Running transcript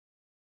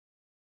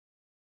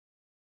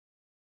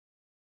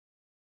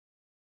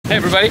Hey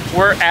everybody,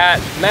 we're at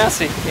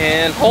Massy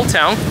in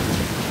Holetown.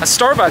 A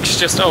Starbucks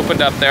just opened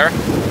up there.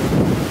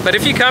 But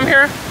if you come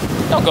here,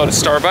 don't go to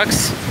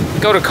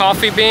Starbucks. Go to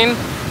Coffee Bean,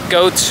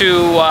 go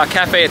to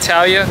Cafe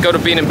Italia, go to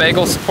Bean and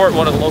Bagel, support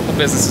one of the local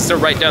businesses. They're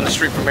right down the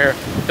street from here.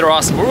 They're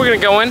awesome. We're gonna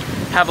go in,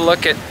 have a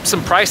look at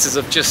some prices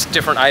of just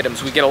different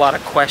items. We get a lot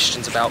of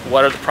questions about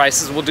what are the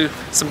prices. We'll do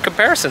some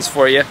comparisons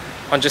for you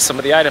on just some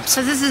of the items.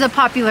 So this is a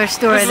popular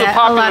store this is that a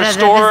popular lot of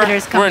store. the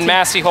visitors come We're in to.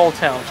 Massy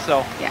Holetown,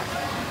 so yeah.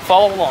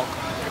 Follow along.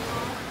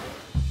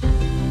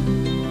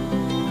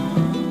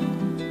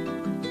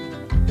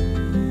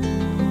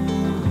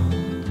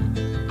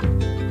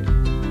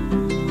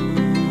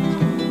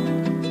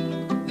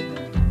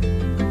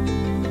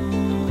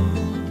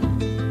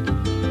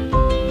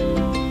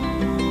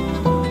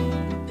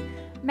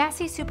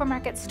 Massy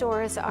Supermarket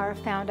stores are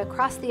found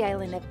across the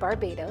island of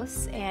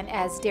Barbados, and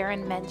as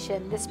Darren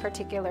mentioned, this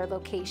particular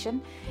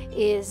location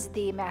is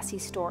the Massy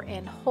store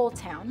in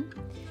Holetown.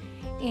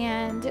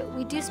 And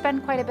we do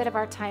spend quite a bit of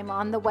our time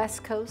on the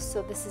West Coast,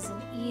 so this is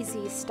an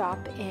easy stop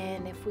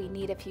in if we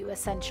need a few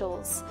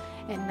essentials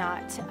and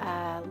not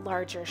a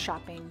larger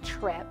shopping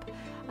trip.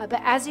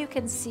 But as you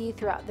can see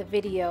throughout the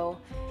video,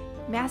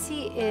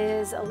 Massy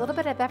is a little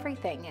bit of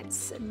everything.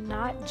 It's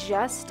not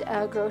just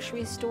a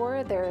grocery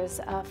store. There's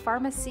a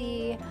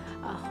pharmacy,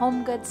 a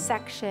home goods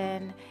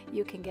section.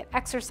 You can get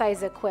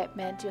exercise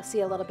equipment. You'll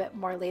see a little bit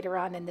more later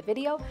on in the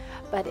video,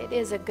 but it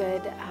is a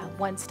good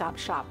one-stop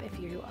shop if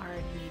you are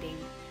needing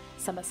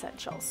some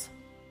essentials.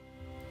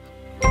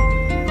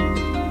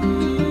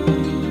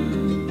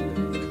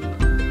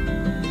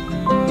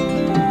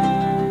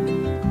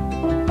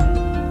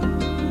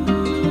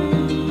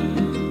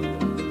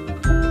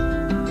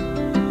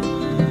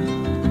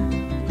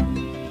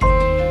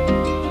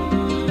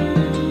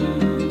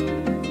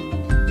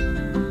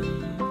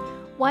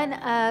 One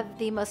of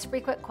the most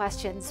frequent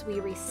questions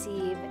we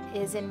receive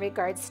is in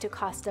regards to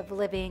cost of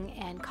living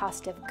and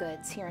cost of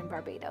goods here in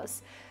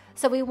Barbados.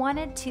 So we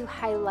wanted to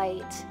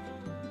highlight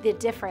the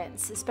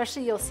difference,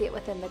 especially you'll see it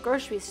within the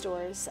grocery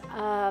stores,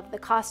 of the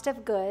cost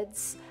of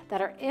goods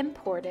that are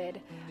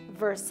imported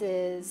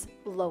versus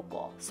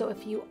local. So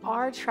if you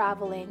are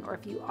traveling or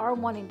if you are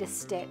wanting to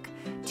stick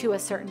to a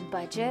certain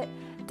budget,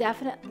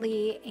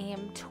 definitely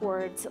aim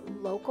towards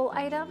local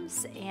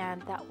items,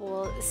 and that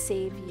will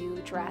save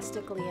you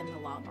drastically in the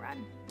long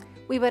run.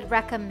 We would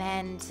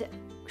recommend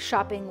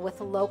shopping with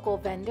local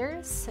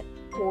vendors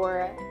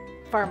or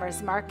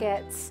farmers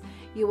markets.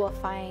 You will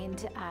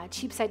find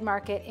Cheapside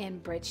Market in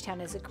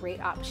Bridgetown is a great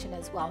option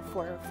as well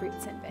for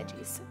fruits and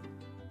veggies.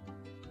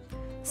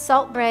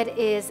 Salt bread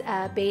is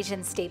a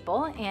Bajan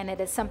staple, and it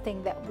is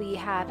something that we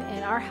have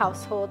in our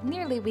household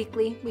nearly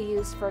weekly. We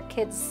use for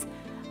kids'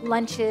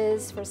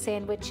 lunches, for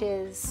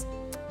sandwiches,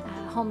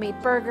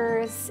 homemade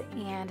burgers,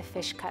 and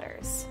fish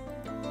cutters.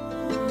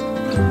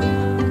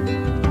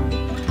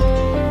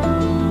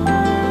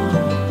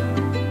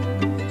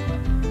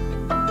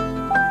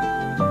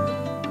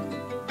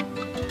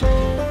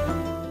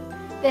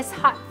 This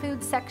hot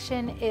food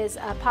section is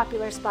a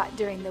popular spot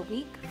during the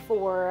week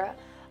for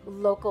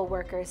local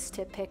workers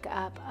to pick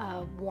up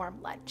a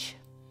warm lunch.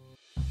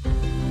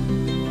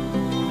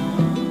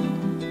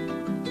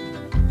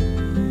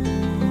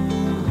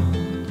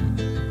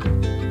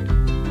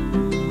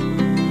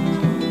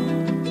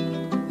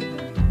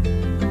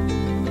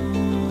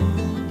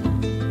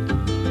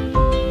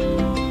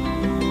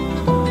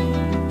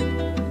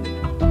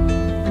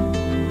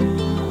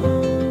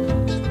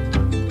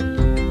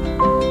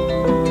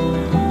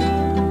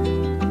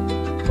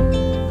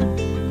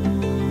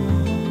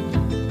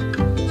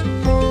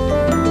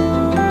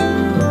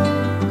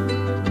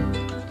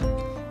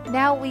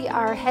 Now we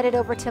are headed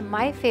over to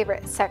my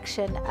favorite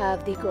section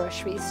of the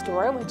grocery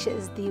store, which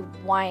is the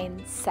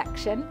wine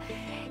section.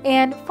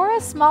 And for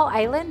a small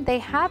island, they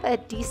have a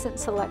decent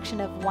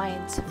selection of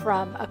wines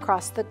from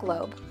across the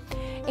globe.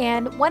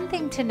 And one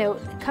thing to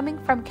note, coming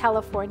from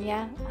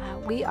California,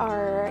 we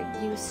are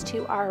used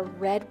to our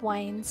red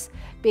wines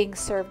being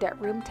served at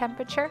room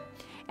temperature,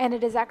 and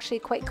it is actually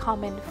quite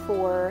common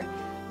for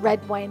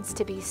red wines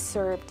to be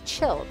served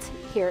chilled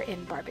here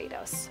in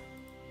Barbados.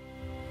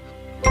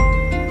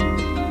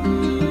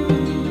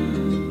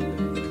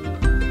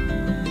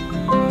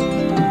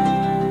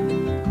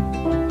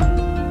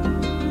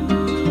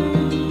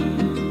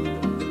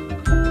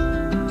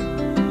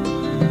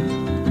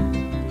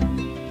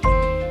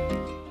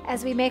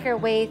 As we make our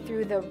way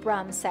through the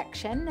rum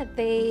section,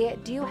 they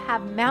do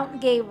have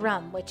Mount Gay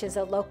rum, which is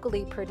a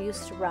locally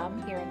produced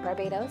rum here in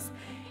Barbados.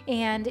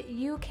 And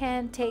you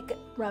can take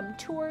rum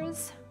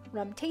tours,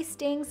 rum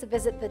tastings,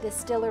 visit the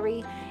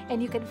distillery,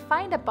 and you can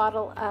find a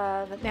bottle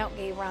of Mount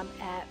Gay rum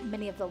at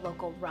many of the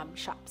local rum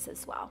shops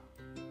as well.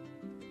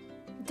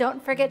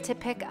 Don't forget to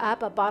pick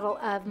up a bottle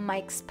of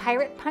Mike's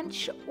Pirate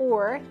Punch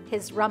or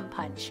his Rum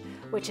Punch,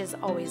 which is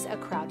always a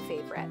crowd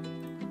favorite.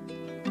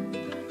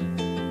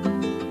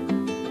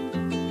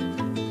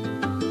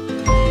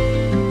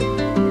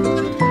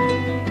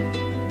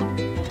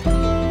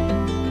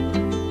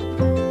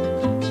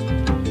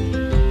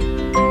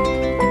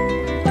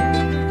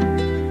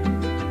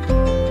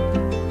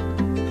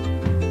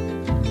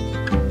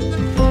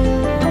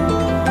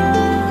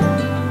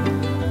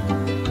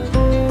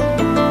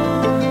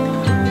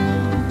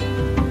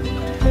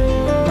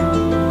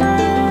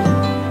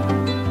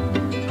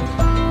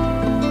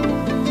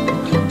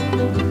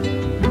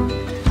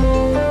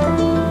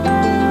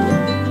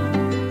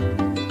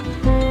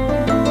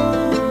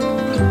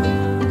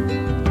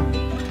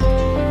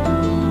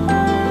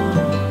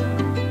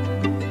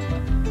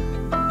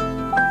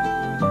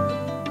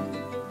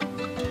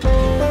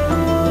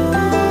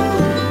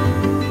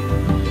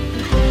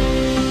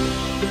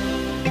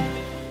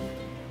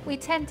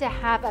 tend to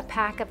have a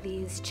pack of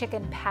these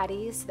chicken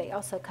patties. They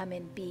also come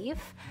in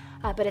beef,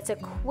 but it's a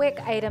quick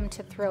item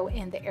to throw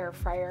in the air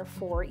fryer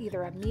for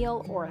either a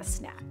meal or a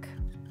snack.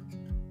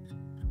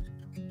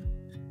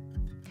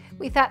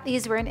 We thought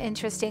these were an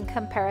interesting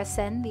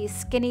comparison. These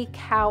Skinny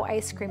Cow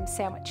ice cream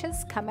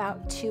sandwiches come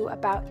out to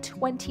about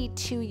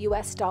 $22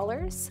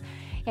 US,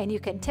 and you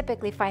can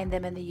typically find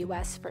them in the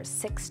US for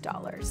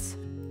 $6.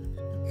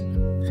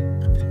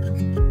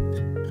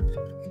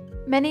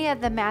 Many of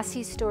the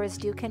Massy stores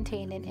do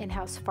contain an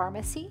in-house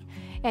pharmacy,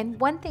 and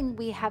one thing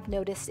we have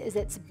noticed is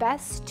it's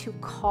best to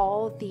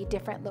call the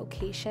different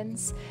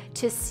locations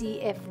to see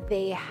if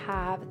they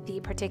have the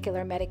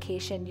particular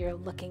medication you're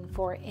looking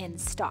for in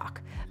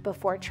stock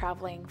before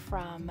traveling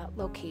from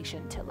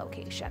location to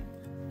location.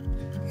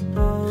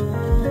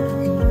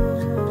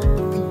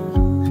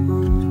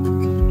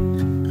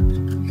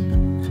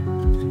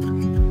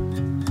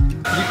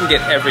 You can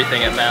get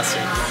everything at Massy.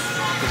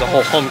 There's a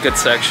whole home goods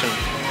section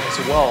as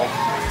well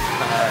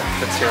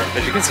that's here.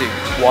 As you can see,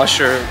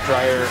 washer,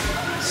 dryer,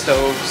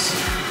 stoves,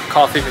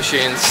 coffee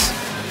machines,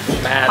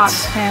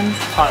 mats,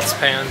 pots,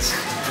 pans.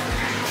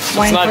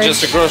 So it's not fridge.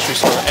 just a grocery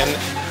store. And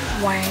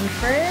Wine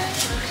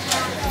fridge.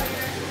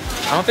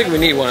 I don't think we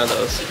need one of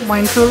those.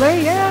 Wine cooler,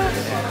 yeah.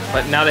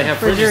 But now they have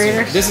fridges.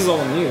 Refrigerators. This is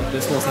all new.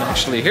 This wasn't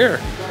actually here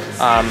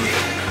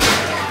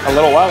a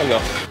little while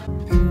ago.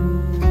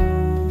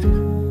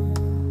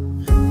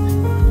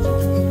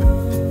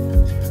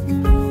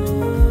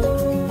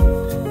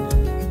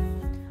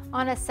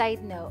 On a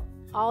side note,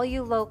 all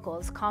you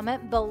locals,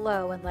 comment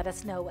below and let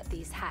us know what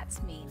these hats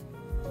mean.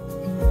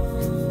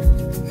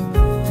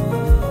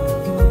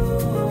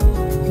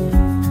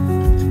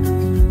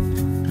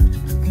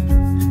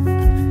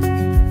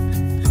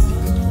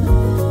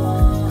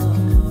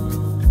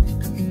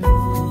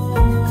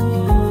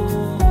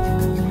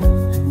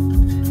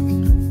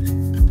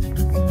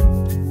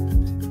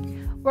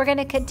 We're going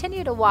to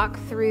continue to walk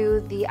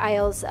through the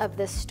aisles of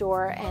the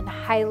store and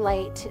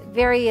highlight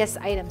various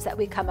items that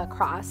we come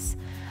across.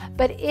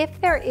 But if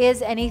there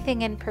is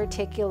anything in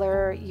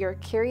particular you're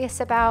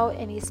curious about,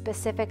 any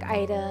specific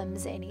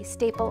items, any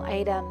staple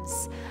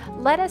items,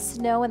 let us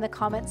know in the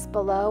comments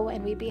below,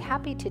 and we'd be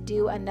happy to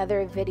do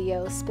another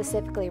video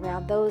specifically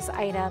around those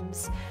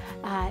items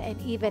and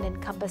even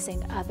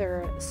encompassing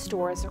other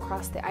stores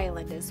across the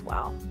island as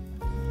well.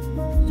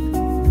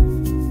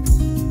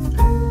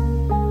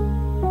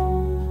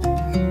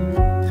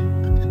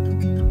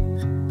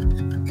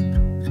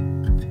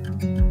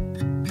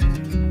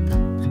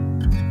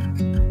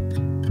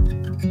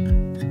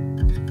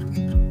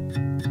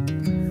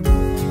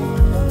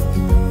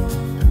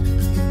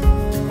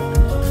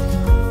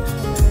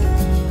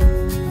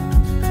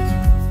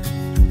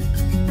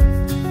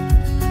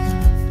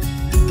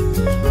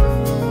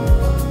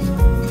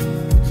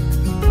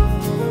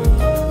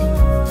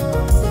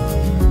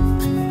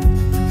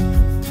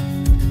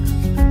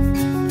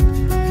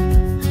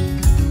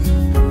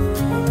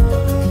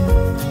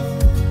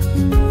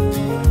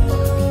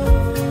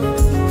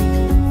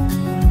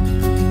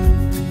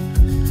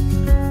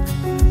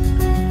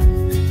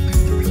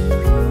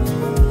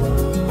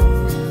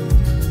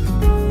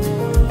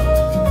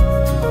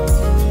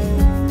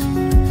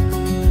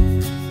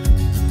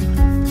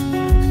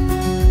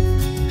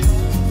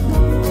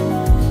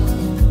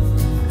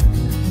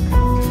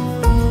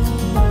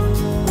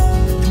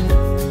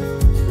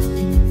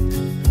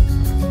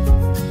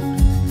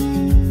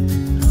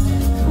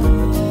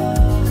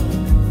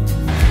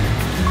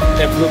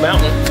 Blue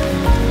Mountain.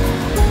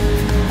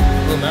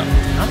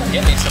 I'm gonna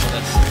get me some of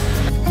this.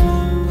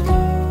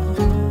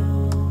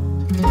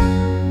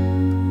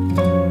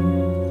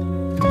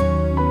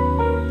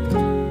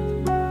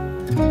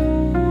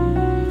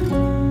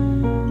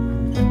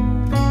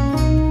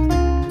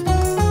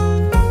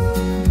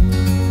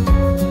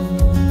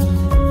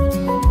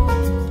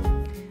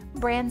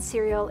 Bran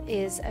cereal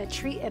is a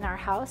treat in our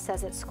house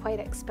as it's quite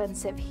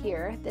expensive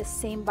here. This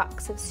same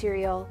box of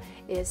cereal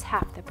is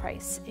half the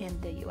price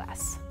in the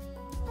US.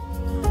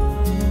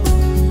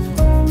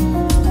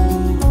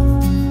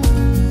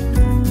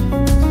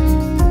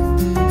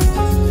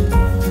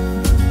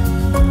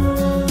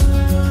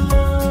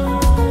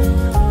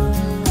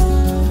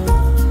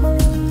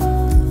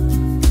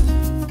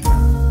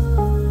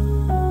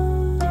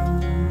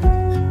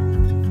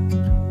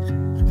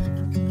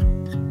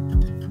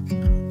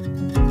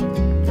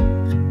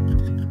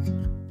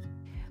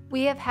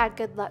 We have had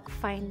good luck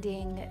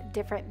finding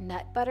different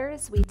nut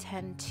butters. We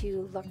tend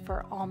to look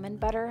for almond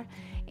butter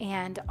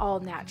and all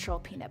natural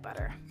peanut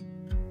butter.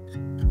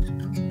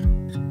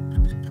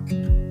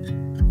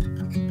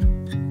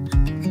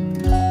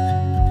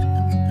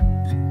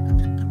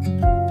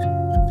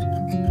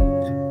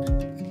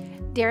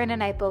 Darren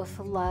and I both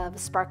love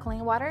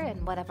sparkling water,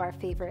 and one of our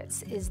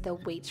favorites is the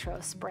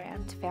Waitrose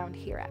brand found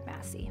here at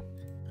Massy.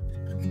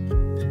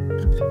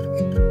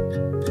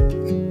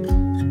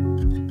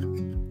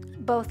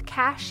 Both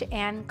cash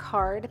and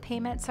card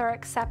payments are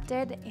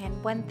accepted,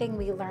 and one thing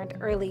we learned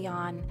early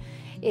on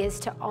is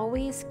to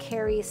always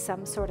carry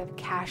some sort of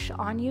cash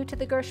on you to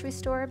the grocery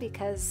store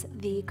because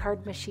the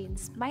card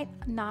machines might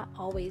not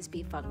always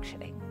be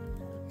functioning.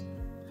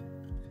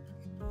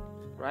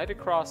 Right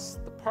across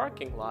the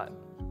parking lot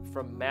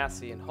from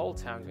Massy and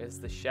Holetown is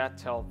the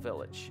Chattel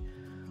Village.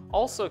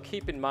 Also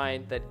keep in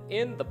mind that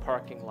in the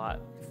parking lot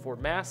for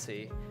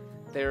Massy,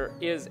 there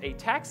is a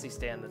taxi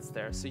stand that's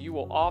there, so you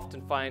will often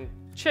find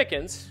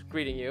chickens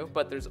greeting you,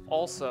 but there's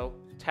also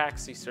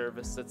taxi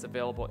service that's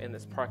available in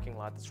this parking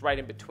lot that's right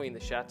in between the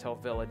Chattel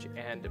Village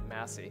and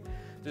Massy.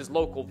 There's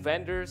local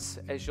vendors,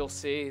 as you'll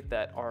see,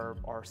 that are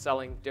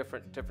selling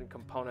different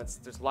components.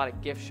 There's a lot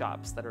of gift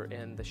shops that are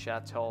in the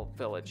Chattel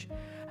Village.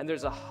 And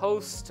there's a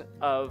host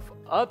of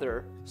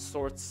other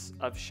sorts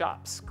of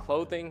shops,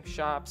 clothing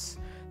shops.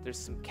 There's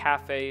some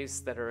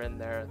cafes that are in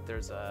there.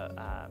 There's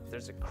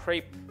a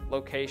crepe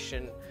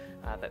location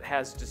that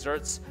has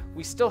desserts.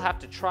 We still have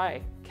to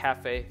try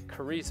Cafe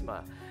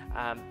Charisma,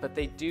 but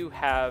they do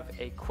have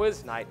a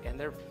quiz night, and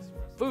their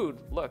food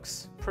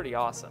looks pretty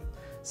awesome.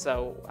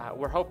 So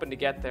we're hoping to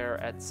get there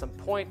at some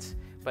point,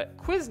 but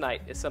quiz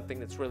night is something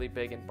that's really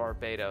big in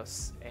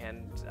Barbados,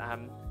 and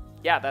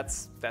yeah,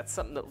 that's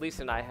something that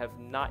Lisa and I have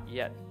not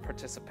yet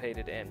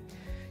participated in.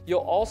 You'll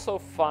also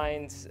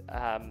find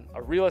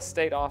a real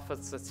estate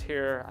office that's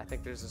here. I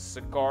think there's a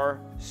cigar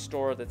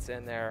store that's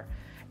in there,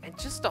 and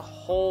just a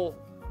whole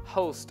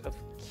host of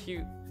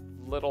cute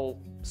little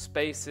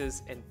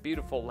spaces and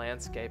beautiful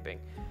landscaping.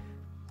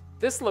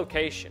 This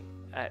location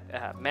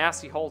at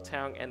Massy,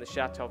 Holetown, and the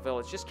Chattel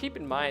Village, just keep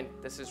in mind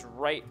this is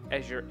right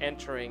as you're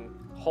entering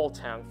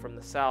Holetown from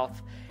the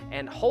south,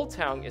 and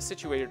Holetown is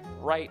situated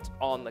right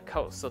on the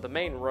coast. So the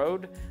main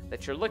road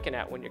that you're looking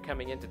at when you're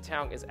coming into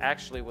town is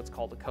actually what's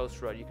called the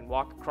coast road. You can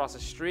walk across the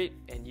street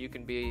and you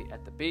can be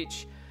at the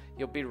beach.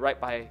 You'll be right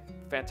by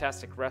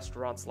fantastic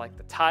restaurants like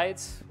the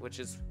Tides, which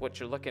is what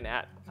you're looking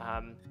at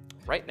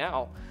right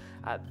now.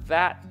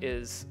 That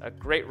is a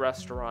great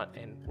restaurant,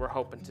 and we're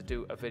hoping to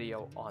do a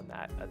video on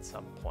that at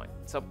some point.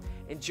 So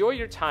enjoy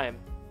your time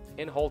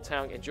in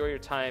Holetown, enjoy your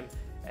time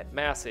at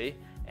Massy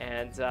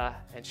and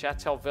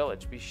Chattel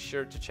Village. Be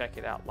sure to check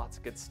it out. Lots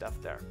of good stuff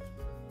there.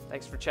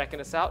 Thanks for checking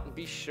us out, and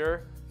be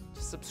sure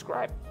to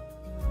subscribe.